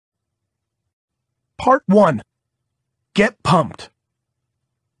Part 1. Get pumped.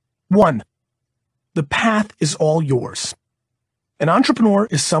 1. The path is all yours. An entrepreneur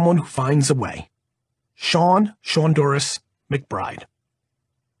is someone who finds a way. Sean Doris McBride.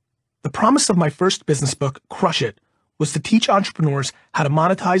 The promise of my first business book, Crush It, was to teach entrepreneurs how to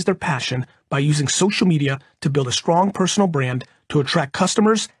monetize their passion by using social media to build a strong personal brand to attract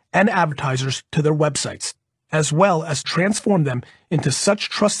customers and advertisers to their websites, as well as transform them into such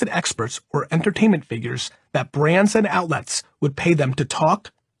trusted experts or entertainment figures that brands and outlets would pay them to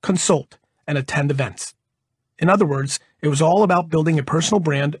talk, consult, and attend events. In other words, it was all about building a personal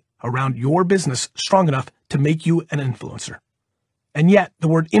brand around your business strong enough to make you an influencer. And yet, the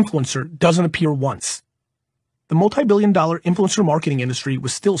word influencer doesn't appear once. The multi-billion-dollar influencer marketing industry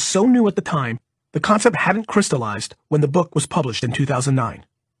was still so new at the time, the concept hadn't crystallized when the book was published in 2009.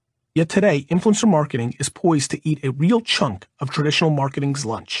 Yet today, influencer marketing is poised to eat a real chunk of traditional marketing's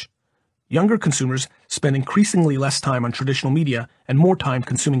lunch. Younger consumers spend increasingly less time on traditional media and more time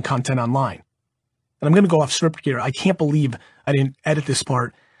consuming content online. And I'm going to go off script here. I can't believe I didn't edit this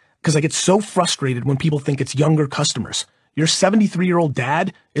part because I get so frustrated when people think it's younger customers. Your 73-year-old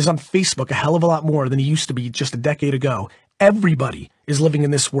dad is on Facebook a hell of a lot more than he used to be just a decade ago. Everybody is living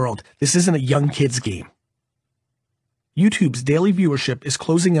in this world. This isn't a young kid's game. YouTube's daily viewership is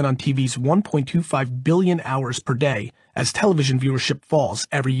closing in on TV's 1.25 billion hours per day as television viewership falls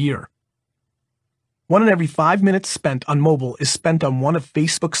every year. 1 in every 5 minutes spent on mobile is spent on one of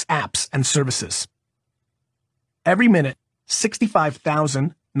Facebook's apps and services. Every minute,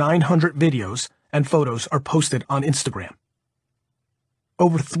 65,900 videos and photos are posted on Instagram.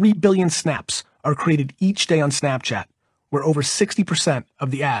 Over 3 billion snaps are created each day on Snapchat, where over 60% of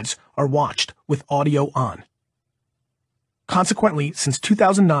the ads are watched with audio on. Consequently, since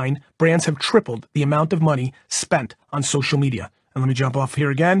 2009, brands have tripled the amount of money spent on social media. And let me jump off here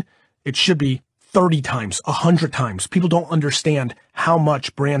again. It should be 30 times, 100 times. People don't understand how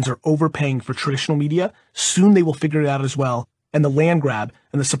much brands are overpaying for traditional media. Soon they will figure it out as well. And the land grab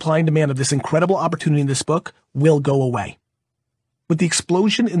and the supply and demand of this incredible opportunity in this book will go away. With the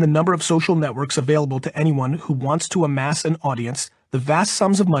explosion in the number of social networks available to anyone who wants to amass an audience, the vast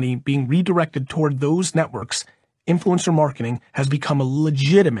sums of money being redirected toward those networks, influencer marketing has become a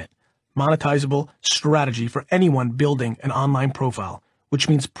legitimate, monetizable strategy for anyone building an online profile, which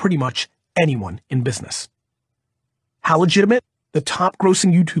means pretty much anyone in business. How legitimate? The top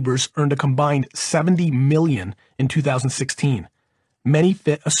grossing YouTubers earned a combined $70 million in 2016. Many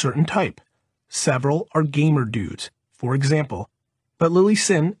fit a certain type. Several are gamer dudes, for example. But Lily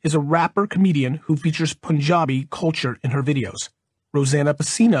Sin is a rapper comedian who features Punjabi culture in her videos. Rosanna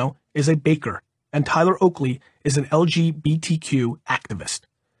Pacino is a baker, and Tyler Oakley is an LGBTQ activist.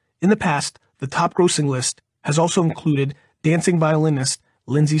 In the past, the top grossing list has also included dancing violinist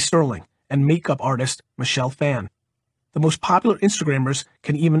Lindsey Sterling and makeup artist Michelle Phan. The most popular Instagrammers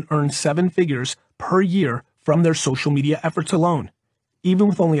can even earn 7 figures per year from their social media efforts alone. Even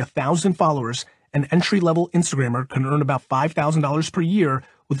with only 1,000 followers, an entry-level Instagrammer can earn about $5,000 per year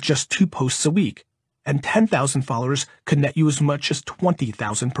with just 2 posts a week, and 10,000 followers could net you as much as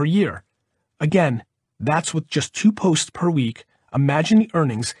 $20,000 per year. Again, that's with just 2 posts per week. Imagine the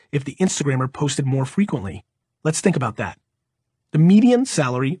earnings if the Instagrammer posted more frequently. Let's think about that. The median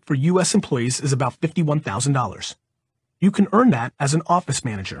salary for U.S. employees is about $51,000. You can earn that as an office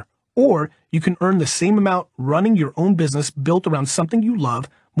manager, or you can earn the same amount running your own business built around something you love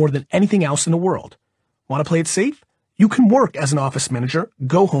more than anything else in the world. Want to play it safe? You can work as an office manager,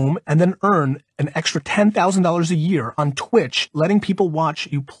 go home, and then earn an extra $10,000 a year on Twitch, letting people watch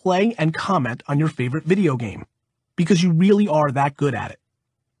you play and comment on your favorite video game, because you really are that good at it.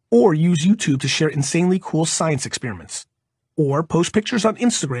 Or use YouTube to share insanely cool science experiments. Or post pictures on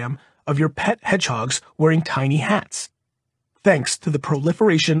Instagram of your pet hedgehogs wearing tiny hats. Thanks to the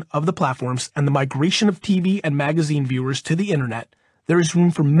proliferation of the platforms and the migration of TV and magazine viewers to the internet, there is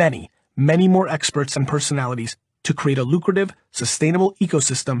room for many, many more experts and personalities to create a lucrative, sustainable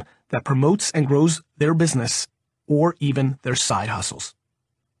ecosystem that promotes and grows their business or even their side hustles.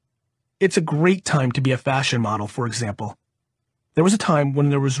 It's a great time to be a fashion model, for example. There was a time when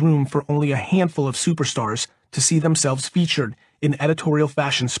there was room for only a handful of superstars to see themselves featured in editorial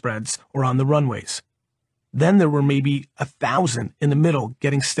fashion spreads or on the runways. Then there were maybe 1,000 in the middle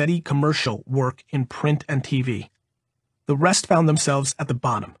getting steady commercial work in print and TV. The rest found themselves at the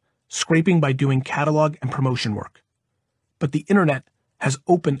bottom, scraping by doing catalog and promotion work. But the internet has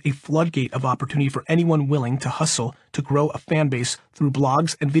opened a floodgate of opportunity for anyone willing to hustle to grow a fan base through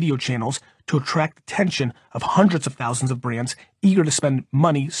blogs and video channels to attract the attention of hundreds of thousands of brands eager to spend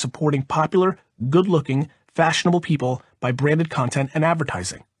money supporting popular, good-looking, fashionable people by branded content and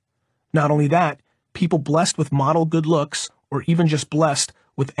advertising. Not only that, People blessed with model good looks, or even just blessed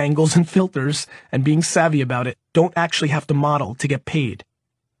with angles and filters and being savvy about it, don't actually have to model to get paid.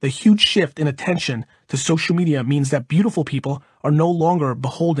 The huge shift in attention to social media means that beautiful people are no longer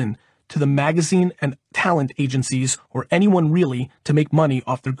beholden to the magazine and talent agencies or anyone really to make money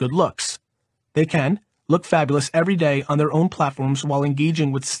off their good looks. They can look fabulous every day on their own platforms while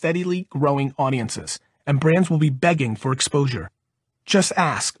engaging with steadily growing audiences, and brands will be begging for exposure. Just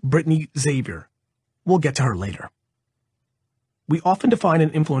ask Brittany Xavier. We'll get to her later. We often define an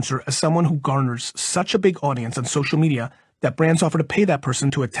influencer as someone who garners such a big audience on social media that brands offer to pay that person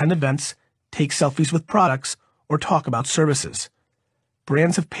to attend events, take selfies with products, or talk about services.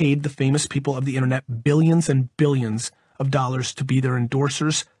 Brands have paid the famous people of the internet billions and billions of dollars to be their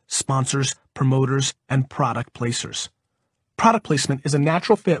endorsers, sponsors, promoters, and product placers. Product placement is a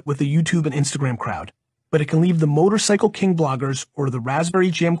natural fit with the YouTube and Instagram crowd, but it can leave the Motorcycle King bloggers or the Raspberry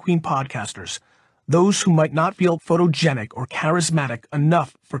Jam Queen podcasters, those who might not feel photogenic or charismatic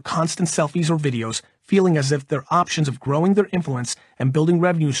enough for constant selfies or videos, feeling as if their options of growing their influence and building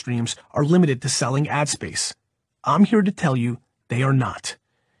revenue streams are limited to selling ad space. I'm here to tell you they are not.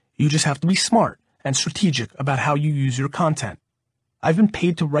 You just have to be smart and strategic about how you use your content. I've been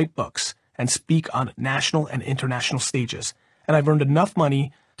paid to write books and speak on national and international stages, and I've earned enough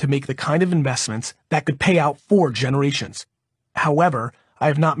money to make the kind of investments that could pay out 4 generations. However, I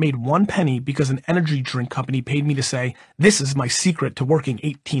have not made one penny because an energy drink company paid me to say, this is my secret to working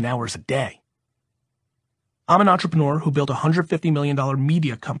 18 hours a day. I'm an entrepreneur who built a $150 million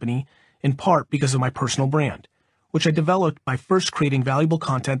media company in part because of my personal brand, which I developed by first creating valuable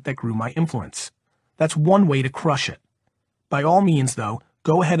content that grew my influence. That's one way to crush it. By all means, though,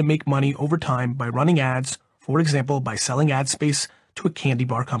 go ahead and make money over time by running ads, for example, by selling ad space to a candy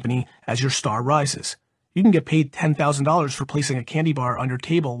bar company as your star rises. You can get paid $10,000 for placing a candy bar on your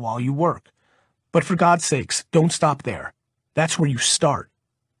table while you work. But for God's sakes, don't stop there. That's where you start.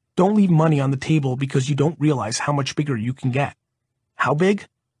 Don't leave money on the table because you don't realize how much bigger you can get. How big?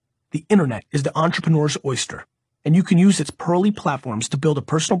 The internet is the entrepreneur's oyster, and you can use its pearly platforms to build a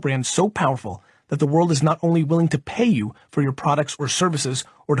personal brand so powerful that the world is not only willing to pay you for your products or services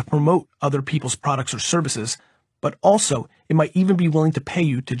or to promote other people's products or services, but also it might even be willing to pay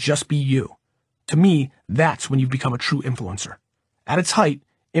you to just be you. To me, that's when you've become a true influencer. At its height,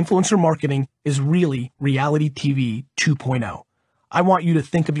 influencer marketing is really reality TV 2.0. I want you to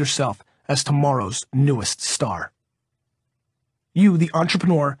think of yourself as tomorrow's newest star. You, the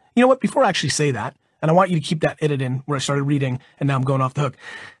entrepreneur, you know what, before I actually say that, and I want you to keep that edit in where I started reading and now I'm going off the hook.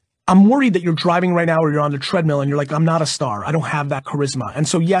 I'm worried that you're driving right now or you're on the treadmill and you're like, I'm not a star. I don't have that charisma. And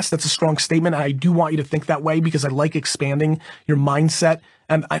so, yes, that's a strong statement. And I do want you to think that way because I like expanding your mindset.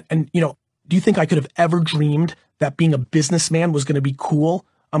 And do you think I could have ever dreamed that being a businessman was going to be cool?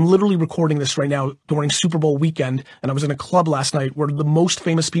 I'm literally recording this right now during Super Bowl weekend, and I was in a club last night where the most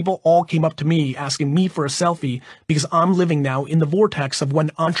famous people all came up to me asking me for a selfie because I'm living now in the vortex of when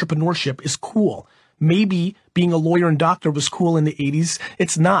entrepreneurship is cool. Maybe being a lawyer and doctor was cool in the 80s.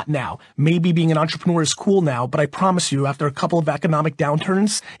 It's not now. Maybe being an entrepreneur is cool now, but I promise you, after a couple of economic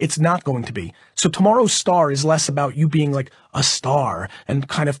downturns, it's not going to be. So tomorrow's star is less about you being like a star and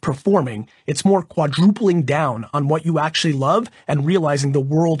kind of performing. It's more quadrupling down on what you actually love and realizing the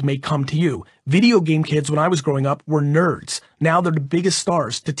world may come to you. Video game kids, when I was growing up, were nerds. Now they're the biggest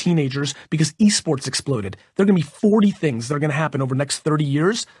stars to teenagers because esports exploded. There are going to be 40 things that are going to happen over the next 30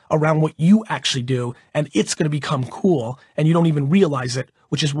 years around what you actually do, and it's going to become cool, and you don't even realize it,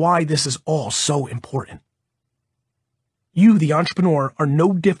 which is why this is all so important. You, the entrepreneur, are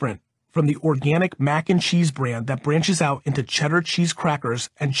no different from the organic mac and cheese brand that branches out into cheddar cheese crackers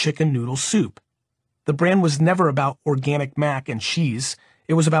and chicken noodle soup. The brand was never about organic mac and cheese.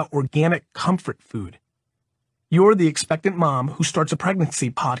 It was about organic comfort food. You're the expectant mom who starts a pregnancy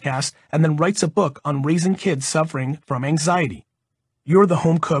podcast and then writes a book on raising kids suffering from anxiety. You're the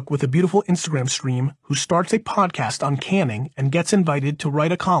home cook with a beautiful Instagram stream who starts a podcast on canning and gets invited to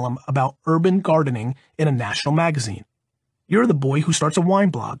write a column about urban gardening in a national magazine. You're the boy who starts a wine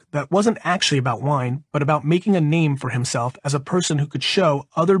blog that wasn't actually about wine, but about making a name for himself as a person who could show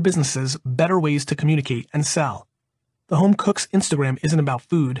other businesses better ways to communicate and sell. The home cook's Instagram isn't about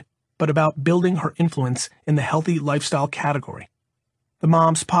food, but about building her influence in the healthy lifestyle category. The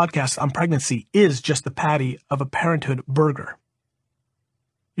mom's podcast on pregnancy is just the patty of a parenthood burger.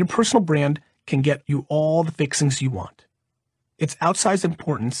 Your personal brand can get you all the fixings you want. Its outsized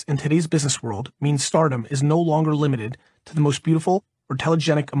importance in today's business world means stardom is no longer limited to the most beautiful or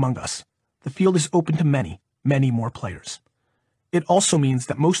telegenic among us. The field is open to many, many more players. It also means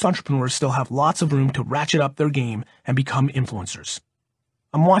that most entrepreneurs still have lots of room to ratchet up their game and become influencers.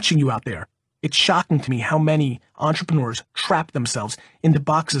 I'm watching you out there. It's shocking to me how many entrepreneurs trap themselves into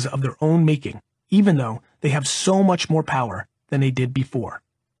boxes of their own making, even though they have so much more power than they did before.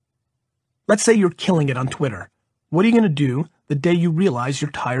 Let's say you're killing it on Twitter. What are you going to do the day you realize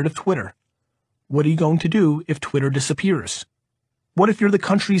you're tired of Twitter? What are you going to do if Twitter disappears? What if you're the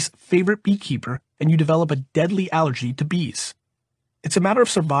country's favorite beekeeper and you develop a deadly allergy to bees? It's a matter of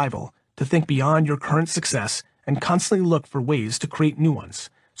survival to think beyond your current success and constantly look for ways to create new ones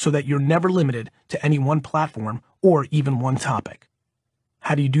so that you're never limited to any one platform or even one topic.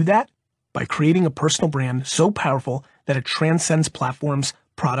 How do you do that? By creating a personal brand so powerful that it transcends platforms,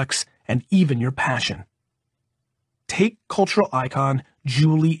 products, and even your passion. Take cultural icon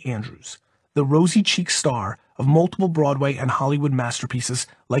Julie Andrews, the rosy-cheeked star of multiple Broadway and Hollywood masterpieces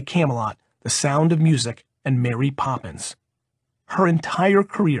like Camelot, The Sound of Music, and Mary Poppins. Her entire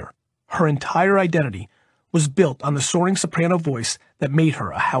career, her entire identity, was built on the soaring soprano voice that made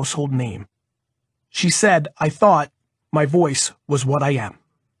her a household name. She said, "I thought my voice was what I am."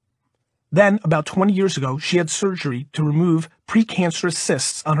 Then, about 20 years ago, she had surgery to remove precancerous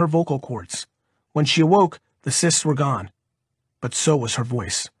cysts on her vocal cords. When she awoke, the cysts were gone, but so was her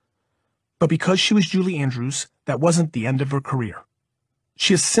voice. But because she was Julie Andrews, that wasn't the end of her career.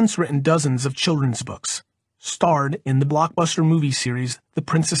 She has since written dozens of children's books, starred in the blockbuster movie series The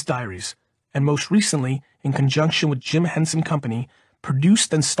Princess Diaries, and most recently, in conjunction with Jim Henson Company,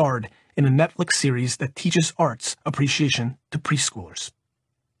 produced and starred in a Netflix series that teaches arts appreciation to preschoolers.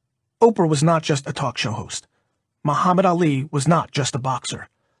 Oprah was not just a talk show host. Muhammad Ali was not just a boxer.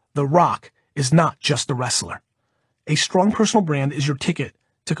 The Rock is not just a wrestler. A strong personal brand is your ticket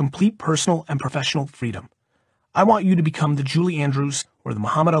to complete personal and professional freedom. I want you to become the Julie Andrews or the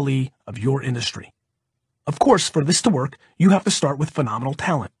Muhammad Ali of your industry. Of course, for this to work, you have to start with phenomenal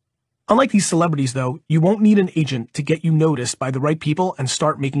talent. Unlike these celebrities, though, you won't need an agent to get you noticed by the right people and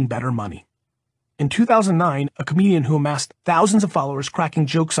start making better money. In 2009, a comedian who amassed thousands of followers cracking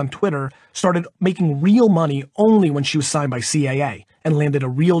jokes on Twitter started making real money only when she was signed by CAA and landed a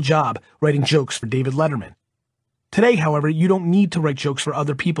real job writing jokes for David Letterman. Today, however, you don't need to write jokes for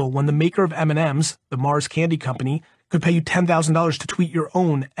other people when the maker of M&M's, the Mars Candy Company, could pay you $10,000 to tweet your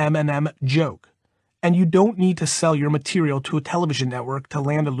own M&M joke. And you don't need to sell your material to a television network to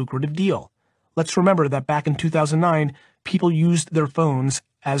land a lucrative deal. Let's remember that back in 2009, people used their phones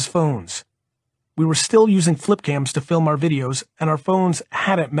as phones. We were still using flip cams to film our videos, and our phones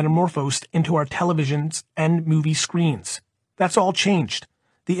hadn't metamorphosed into our televisions and movie screens. That's all changed.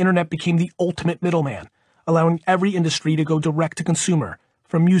 The internet became the ultimate middleman, allowing every industry to go direct to consumer,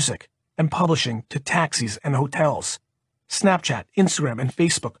 from music and publishing to taxis and hotels. Snapchat, Instagram, and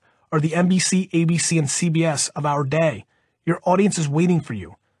Facebook are the NBC, ABC, and CBS of our day. Your audience is waiting for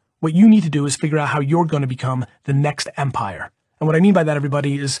you. What you need to do is figure out how you're going to become the next empire. And what I mean by that,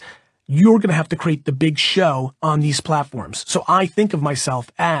 everybody, is you're going to have to create the big show on these platforms. So I think of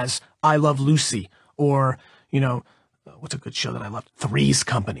myself as I Love Lucy, or, what's a good show that I love? Three's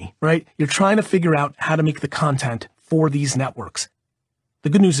Company, right? You're trying to figure out how to make the content for these networks. The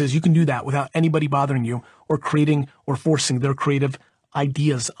good news is you can do that without anybody bothering you or creating or forcing their creative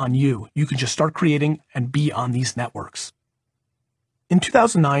ideas on you. You can just start creating and be on these networks. In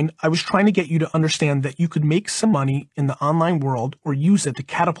 2009, I was trying to get you to understand that you could make some money in the online world or use it to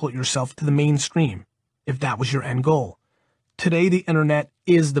catapult yourself to the mainstream, if that was your end goal. Today, the internet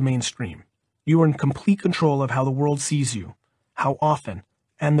is the mainstream. You are in complete control of how the world sees you, how often,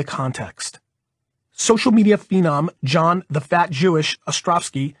 and the context. Social media phenom John the Fat Jewish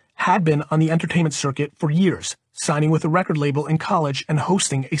Ostrovsky had been on the entertainment circuit for years, signing with a record label in college and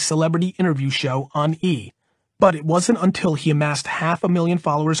hosting a celebrity interview show on E! But it wasn't until he amassed 500,000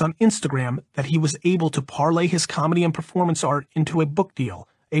 followers on Instagram that he was able to parlay his comedy and performance art into a book deal,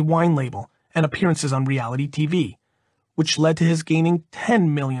 a wine label, and appearances on reality TV, which led to his gaining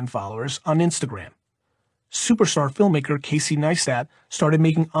 10 million followers on Instagram. Superstar filmmaker Casey Neistat started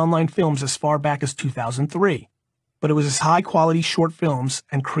making online films as far back as 2003. But it was his high-quality short films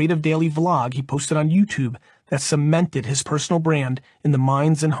and creative daily vlog he posted on YouTube that cemented his personal brand in the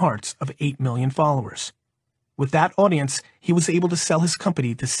minds and hearts of 8 million followers. With that audience, he was able to sell his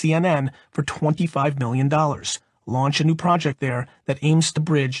company to CNN for $25 million, launch a new project there that aims to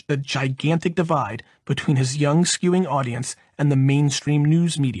bridge the gigantic divide between his young skewing audience and the mainstream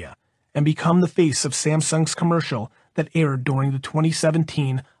news media, and become the face of Samsung's commercial that aired during the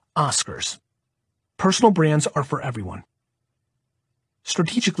 2017 Oscars. Personal brands are for everyone.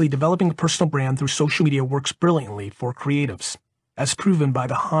 Strategically developing a personal brand through social media works brilliantly for creatives, as proven by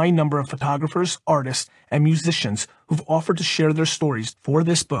the high number of photographers, artists, and musicians who've offered to share their stories for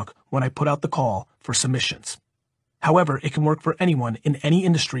this book when I put out the call for submissions. However, it can work for anyone in any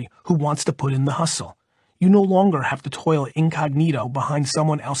industry who wants to put in the hustle. You no longer have to toil incognito behind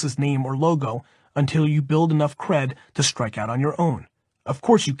someone else's name or logo until you build enough cred to strike out on your own. Of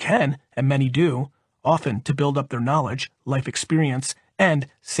course you can, and many do, often to build up their knowledge, life experience, and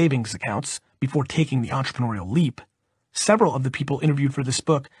savings accounts before taking the entrepreneurial leap. Several of the people interviewed for this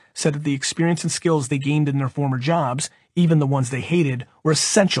book said that the experience and skills they gained in their former jobs, even the ones they hated, were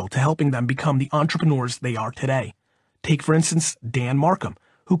essential to helping them become the entrepreneurs they are today. Take, for instance, Dan Markham,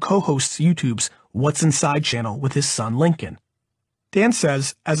 who co-hosts YouTube's What's Inside channel with his son Lincoln. Dan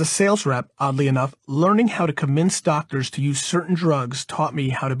says, as a sales rep, oddly enough, learning how to convince doctors to use certain drugs taught me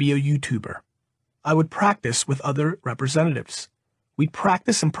how to be a YouTuber. I would practice with other representatives. We'd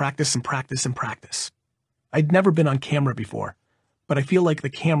practice and practice and practice and practice. I'd never been on camera before, but I feel like the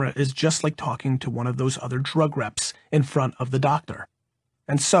camera is just like talking to one of those other drug reps in front of the doctor.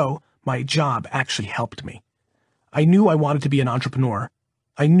 And so, my job actually helped me. I knew I wanted to be an entrepreneur.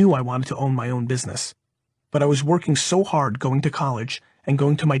 I knew I wanted to own my own business. But I was working so hard going to college and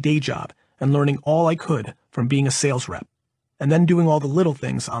going to my day job and learning all I could from being a sales rep, and then doing all the little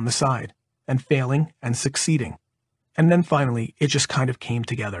things on the side, and failing and succeeding. And then finally, it just kind of came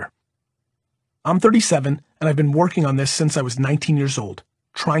together. I'm 37, and I've been working on this since I was 19 years old,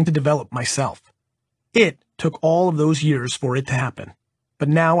 trying to develop myself. It took all of those years for it to happen, but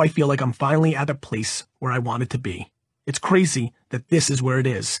now I feel like I'm finally at a place where I wanted to be. It's crazy that this is where it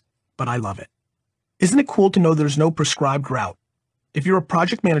is, but I love it. Isn't it cool to know there's no prescribed route? If you're a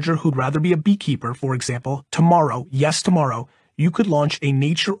project manager who'd rather be a beekeeper, for example, tomorrow, yes, tomorrow, you could launch a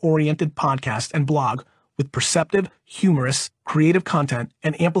nature-oriented podcast and blog with perceptive, humorous, creative content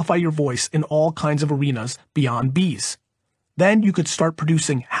and amplify your voice in all kinds of arenas beyond bees. Then you could start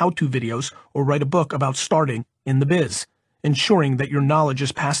producing how-to videos or write a book about starting in the biz, ensuring that your knowledge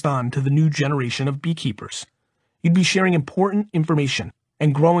is passed on to the new generation of beekeepers. You'd be sharing important information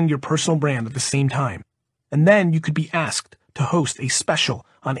and growing your personal brand at the same time. And then you could be asked to host a special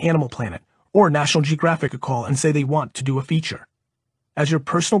on Animal Planet or National Geographic a call and say they want to do a feature. As your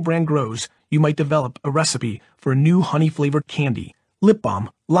personal brand grows, you might develop a recipe for a new honey-flavored candy, lip balm,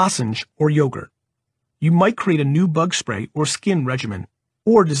 lozenge, or yogurt. You might create a new bug spray or skin regimen,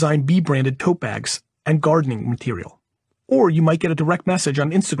 or design bee-branded tote bags and gardening material. Or you might get a direct message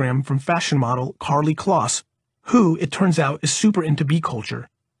on Instagram from fashion model Carly Kloss, who, it turns out, is super into bee culture.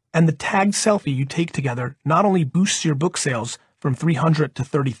 And the tagged selfie you take together not only boosts your book sales from 300 to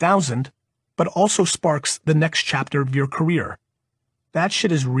 30,000, but also sparks the next chapter of your career. That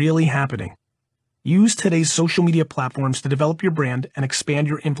shit is really happening. Use today's social media platforms to develop your brand and expand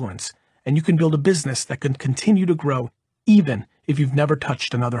your influence, and you can build a business that can continue to grow even if you've never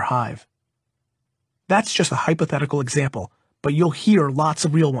touched another hive. That's just a hypothetical example, but you'll hear lots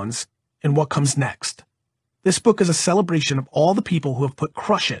of real ones in what comes next. This book is a celebration of all the people who have put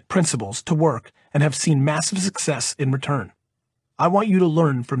crush it principles to work and have seen massive success in return. I want you to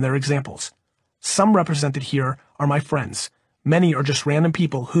learn from their examples. Some represented here are my friends. Many are just random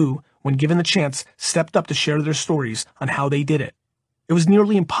people who, when given the chance, stepped up to share their stories on how they did it. It was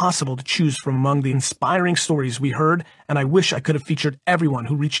nearly impossible to choose from among the inspiring stories we heard, and I wish I could have featured everyone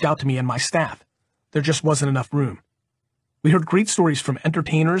who reached out to me and my staff. There just wasn't enough room. We heard great stories from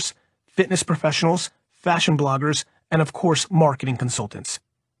entertainers, fitness professionals, fashion bloggers, and of course, marketing consultants.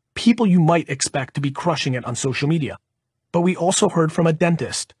 People you might expect to be crushing it on social media. But we also heard from a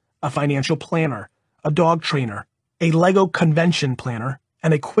dentist, a financial planner, a dog trainer, a Lego convention planner,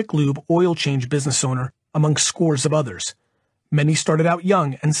 and a quick lube oil change business owner, among scores of others. Many started out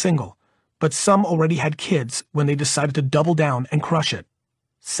young and single, but some already had kids when they decided to double down and crush it.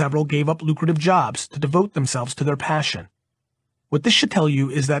 Several gave up lucrative jobs to devote themselves to their passion. What this should tell you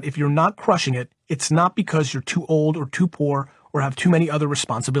is that if you're not crushing it, it's not because you're too old or too poor or have too many other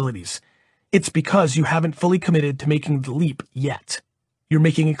responsibilities. It's because you haven't fully committed to making the leap yet. You're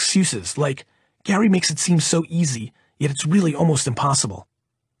making excuses like, Gary makes it seem so easy, yet it's really almost impossible.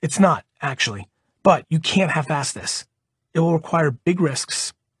 It's not, actually, but you can't half-ass this. It will require big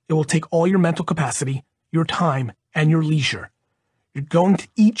risks. It will take all your mental capacity, your time, and your leisure. You're going to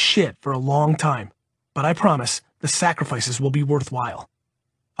eat shit for a long time, but I promise the sacrifices will be worthwhile.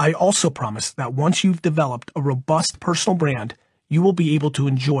 I also promise that once you've developed a robust personal brand, you will be able to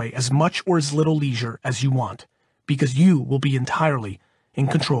enjoy as much or as little leisure as you want, because you will be entirely in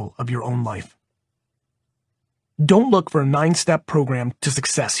control of your own life. Don't look for a 9-step program to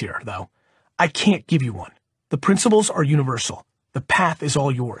success here, though. I can't give you one. The principles are universal. The path is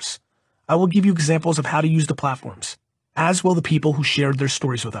all yours. I will give you examples of how to use the platforms, as will the people who shared their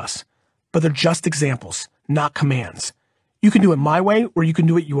stories with us. But they're just examples, not commands. You can do it my way or you can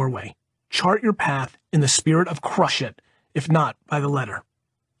do it your way. Chart your path in the spirit of crush it, if not by the letter.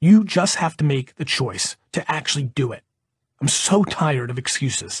 You just have to make the choice to actually do it. I'm so tired of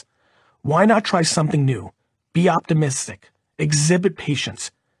excuses. Why not try something new? Be optimistic, exhibit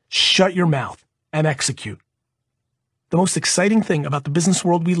patience, shut your mouth, and execute. The most exciting thing about the business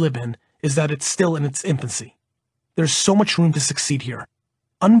world we live in is that it's still in its infancy. There's so much room to succeed here.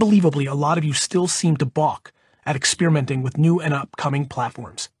 Unbelievably, a lot of you still seem to balk at experimenting with new and upcoming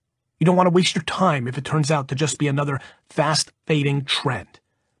platforms. You don't want to waste your time if it turns out to just be another fast-fading trend.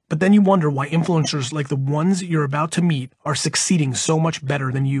 But then you wonder why influencers like the ones you're about to meet are succeeding so much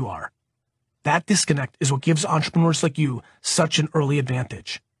better than you are. That disconnect is what gives entrepreneurs like you such an early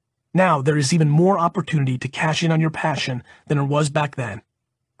advantage. Now there is even more opportunity to cash in on your passion than there was back then.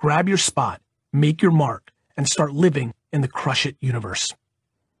 Grab your spot, make your mark, and start living in the Crush It universe.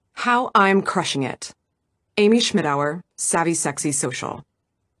 How I'm crushing it. Amy Schmidauer, Savvy Sexy Social.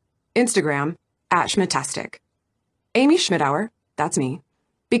 Instagram, @Schmitastic. Amy Schmidauer, that's me,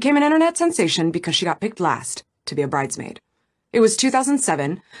 became an internet sensation because she got picked last to be a bridesmaid. It was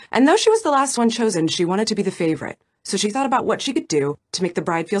 2007, and though she was the last one chosen, she wanted to be the favorite. So she thought about what she could do to make the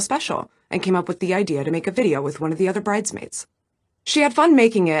bride feel special and came up with the idea to make a video with one of the other bridesmaids. She had fun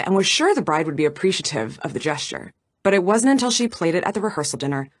making it and was sure the bride would be appreciative of the gesture. But it wasn't until she played it at the rehearsal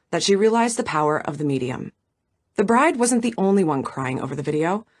dinner that she realized the power of the medium. The bride wasn't the only one crying over the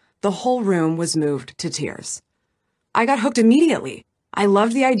video. The whole room was moved to tears. I got hooked immediately. I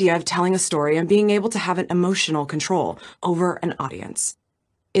loved the idea of telling a story and being able to have an emotional control over an audience.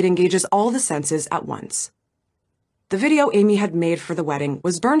 It engages all the senses at once. The video Amy had made for the wedding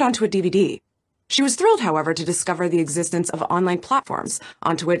was burned onto a DVD. She was thrilled, however, to discover the existence of online platforms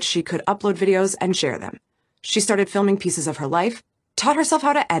onto which she could upload videos and share them. She started filming pieces of her life, taught herself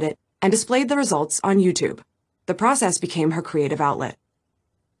how to edit, and displayed the results on YouTube. The process became her creative outlet.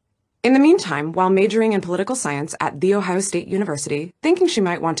 In the meantime, while majoring in political science at The Ohio State University, thinking she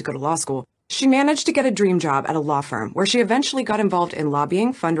might want to go to law school, she managed to get a dream job at a law firm where she eventually got involved in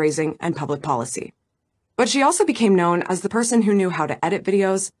lobbying, fundraising, and public policy. But she also became known as the person who knew how to edit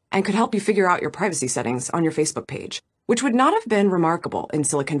videos and could help you figure out your privacy settings on your Facebook page, which would not have been remarkable in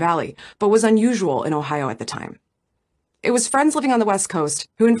Silicon Valley, but was unusual in Ohio at the time. It was friends living on the West Coast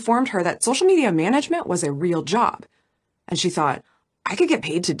who informed her that social media management was a real job. And she thought, I could get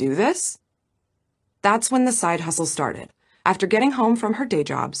paid to do this? That's when the side hustle started. After getting home from her day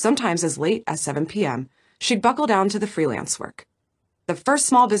job, sometimes as late as 7 p.m., she'd buckle down to the freelance work. The first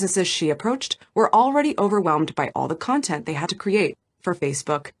small businesses she approached were already overwhelmed by all the content they had to create for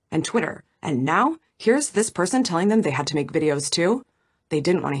Facebook and Twitter. And now, here's this person telling them they had to make videos too? They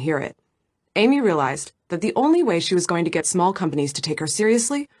didn't want to hear it. Amy realized that the only way she was going to get small companies to take her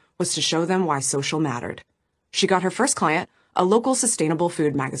seriously was to show them why social mattered. She got her first client, a local sustainable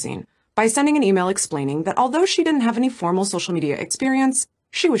food magazine, by sending an email explaining that although she didn't have any formal social media experience,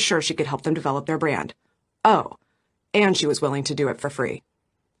 she was sure she could help them develop their brand. Oh, and she was willing to do it for free.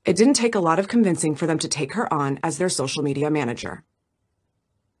 It didn't take a lot of convincing for them to take her on as their social media manager.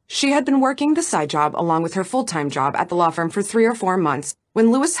 She had been working the side job along with her full-time job at the law firm for 3 or 4 months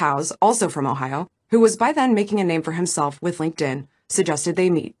when Lewis Howes, also from Ohio, who was by then making a name for himself with LinkedIn, suggested they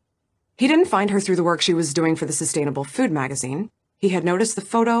meet. He didn't find her through the work she was doing for the Sustainable Food magazine. He had noticed the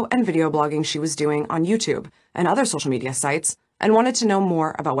photo and video blogging she was doing on YouTube and other social media sites and wanted to know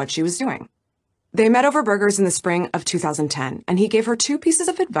more about what she was doing. They met over burgers in the spring of 2010, and he gave her 2 pieces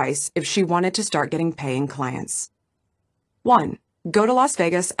of advice if she wanted to start getting paying clients. 1. Go to Las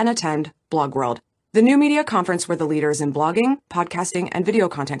Vegas and attend Blog World, the new media conference where the leaders in blogging, podcasting, and video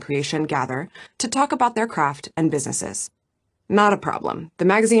content creation gather to talk about their craft and businesses. Not a problem. The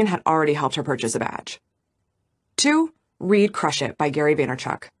magazine had already helped her purchase a badge. 2. Read Crush It by Gary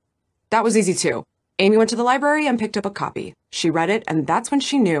Vaynerchuk. That was easy too. Amy went to the library and picked up a copy. She read it, and that's when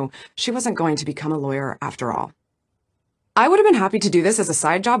she knew she wasn't going to become a lawyer after all. I would have been happy to do this as a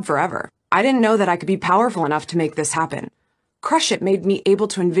side job forever. I didn't know that I could be powerful enough to make this happen. Crush It made me able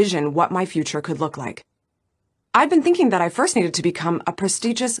to envision what my future could look like. I'd been thinking that I first needed to become a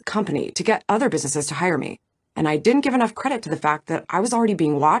prestigious company to get other businesses to hire me, and I didn't give enough credit to the fact that I was already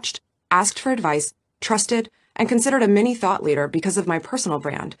being watched, asked for advice, trusted, and considered a mini thought leader because of my personal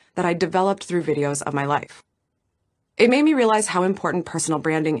brand that I developed through videos of my life. It made me realize how important personal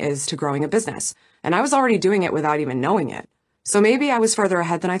branding is to growing a business, and I was already doing it without even knowing it. So maybe I was further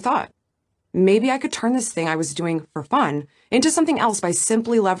ahead than I thought. Maybe I could turn this thing I was doing for fun into something else by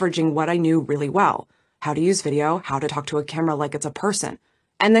simply leveraging what I knew really well, how to use video, how to talk to a camera like it's a person,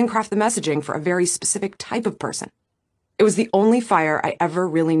 and then craft the messaging for a very specific type of person. It was the only fire I ever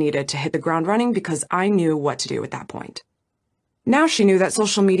really needed to hit the ground running because I knew what to do at that point. Now she knew that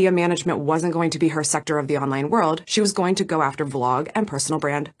social media management wasn't going to be her sector of the online world. She was going to go after vlog and personal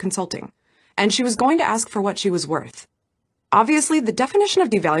brand consulting. And she was going to ask for what she was worth. Obviously, the definition of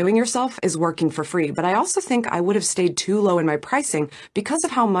devaluing yourself is working for free, but I also think I would have stayed too low in my pricing because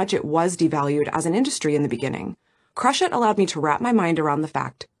of how much it was devalued as an industry in the beginning. Crush It allowed me to wrap my mind around the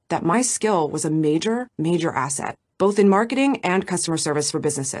fact that my skill was a major asset, both in marketing and customer service for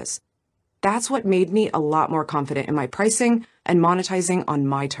businesses. That's what made me a lot more confident in my pricing and monetizing on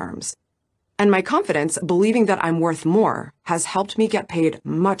my terms. And my confidence, believing that I'm worth more, has helped me get paid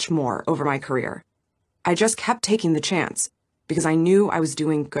much more over my career. I just kept taking the chance because I knew I was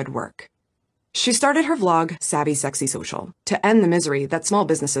doing good work. She started her vlog, Savvy Sexy Social, to end the misery that small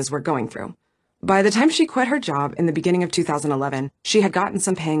businesses were going through. By the time she quit her job in the beginning of 2011, she had gotten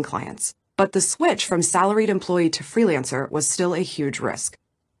some paying clients, but the switch from salaried employee to freelancer was still a huge risk.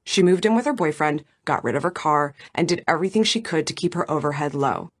 She moved in with her boyfriend, got rid of her car, and did everything she could to keep her overhead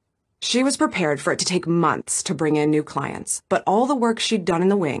low. She was prepared for it to take months to bring in new clients, but all the work she'd done in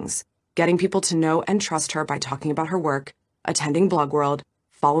the wings, getting people to know and trust her by talking about her work, attending Blog World,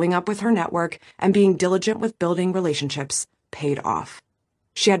 following up with her network, and being diligent with building relationships, paid off.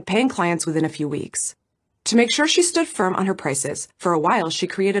 She had paying clients within a few weeks. To make sure she stood firm on her prices, for a while she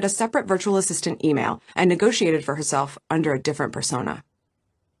created a separate virtual assistant email and negotiated for herself under a different persona.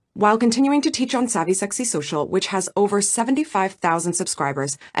 While continuing to teach on Savvy Sexy Social, which has over 75,000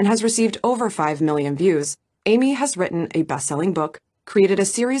 subscribers and has received over 5 million views, Amy has written a best-selling book, created a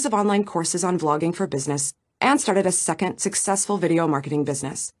series of online courses on vlogging for business, and started a second successful video marketing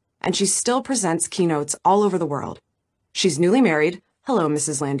business. And she still presents keynotes all over the world. She's newly married. Hello,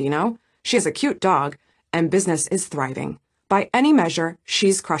 Mrs. Landino. She has a cute dog, and business is thriving. By any measure,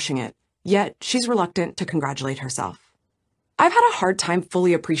 she's crushing it, yet she's reluctant to congratulate herself. I've had a hard time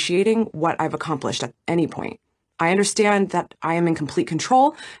fully appreciating what I've accomplished at any point. I understand that I am in complete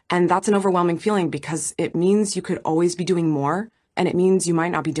control, and that's an overwhelming feeling because it means you could always be doing more, and it means you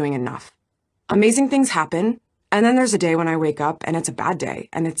might not be doing enough. Amazing things happen, and then there's a day when I wake up and it's a bad day,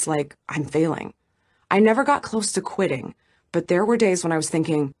 and it's like I'm failing. I never got close to quitting, but there were days when I was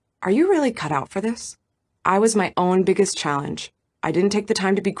thinking, are you really cut out for this? I was my own biggest challenge. I didn't take the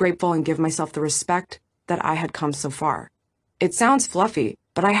time to be grateful and give myself the respect that I had come so far. It sounds fluffy,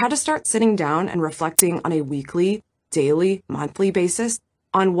 but I had to start sitting down and reflecting on a weekly, daily, monthly basis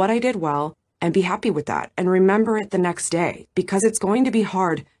on what I did well and be happy with that and remember it the next day because it's going to be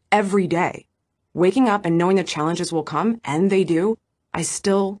hard every day. Waking up and knowing the challenges will come, and they do, I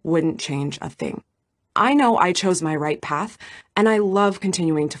still wouldn't change a thing. I know I chose my right path, and I love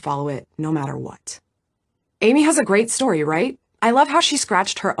continuing to follow it no matter what. Amy has a great story, right? I love how she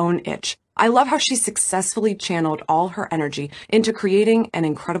scratched her own itch. I love how she successfully channeled all her energy into creating an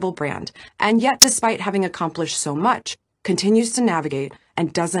incredible brand, and yet despite having accomplished so much, continues to navigate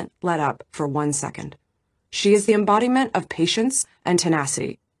and doesn't let up for 1 second. She is the embodiment of patience and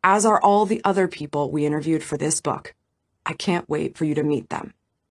tenacity, as are all the other people we interviewed for this book. I can't wait for you to meet them.